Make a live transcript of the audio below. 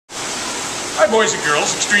Hi boys and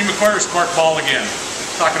girls, Extreme Aquarist Mark Ball again.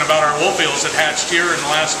 Talking about our wolf-eels that hatched here in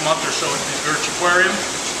the last month or so at the Birch Aquarium.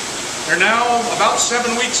 They're now about 7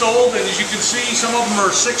 weeks old, and as you can see, some of them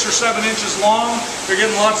are 6 or 7 inches long. They're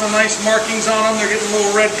getting lots of nice markings on them. They're getting a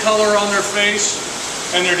little red color on their face,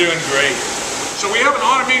 and they're doing great. So we have an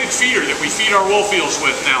automated feeder that we feed our wolf-eels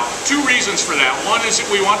with now. 2 reasons for that. One is that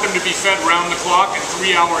we want them to be fed round the clock in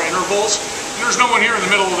 3-hour intervals, and there's no one here in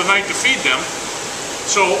the middle of the night to feed them.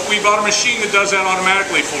 So we bought a machine that does that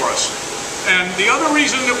automatically for us. And the other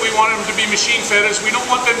reason that we want them to be machine fed is we don't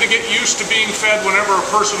want them to get used to being fed whenever a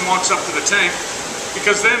person walks up to the tank,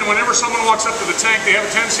 because then whenever someone walks up to the tank, they have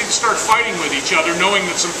a tendency to start fighting with each other knowing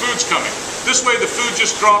that some food's coming. This way the food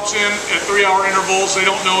just drops in at 3-hour intervals. They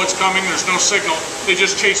don't know it's coming, there's no signal. They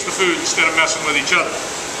just chase the food instead of messing with each other.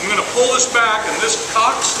 I'm going to pull this back, and this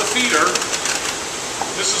cocks the feeder.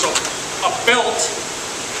 This is a belt.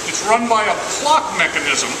 It's run by a clock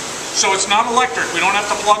mechanism. So it's not electric. We don't have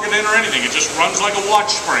to plug it in or anything. It just runs like a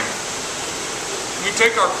watch spring. We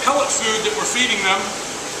take our pellet food that we're feeding them.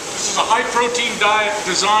 This is a high protein diet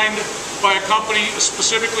designed by a company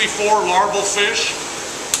specifically for larval fish.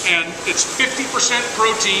 And it's 50%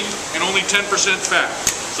 protein and only 10% fat.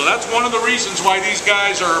 So that's one of the reasons why these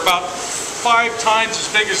guys are about 5 times as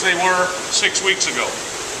big as they were 6 weeks ago.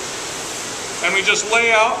 And we just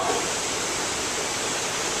lay out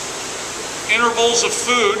intervals of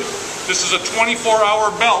food. This is a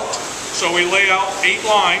 24-hour belt, so we lay out 8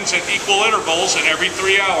 lines at equal intervals, and every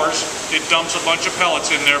 3 hours it dumps a bunch of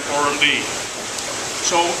pellets in there for them to eat.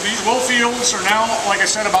 So these wolf-eels are now, like I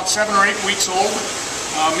said, about 7 or 8 weeks old.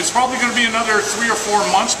 It's probably going to be another 3 or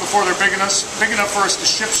 4 months before they're big enough for us to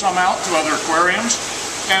ship some out to other aquariums.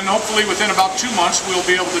 And hopefully within about 2 months we'll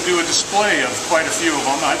be able to do a display of quite a few of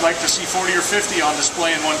them. I'd like to see 40 or 50 on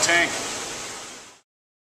display in one tank.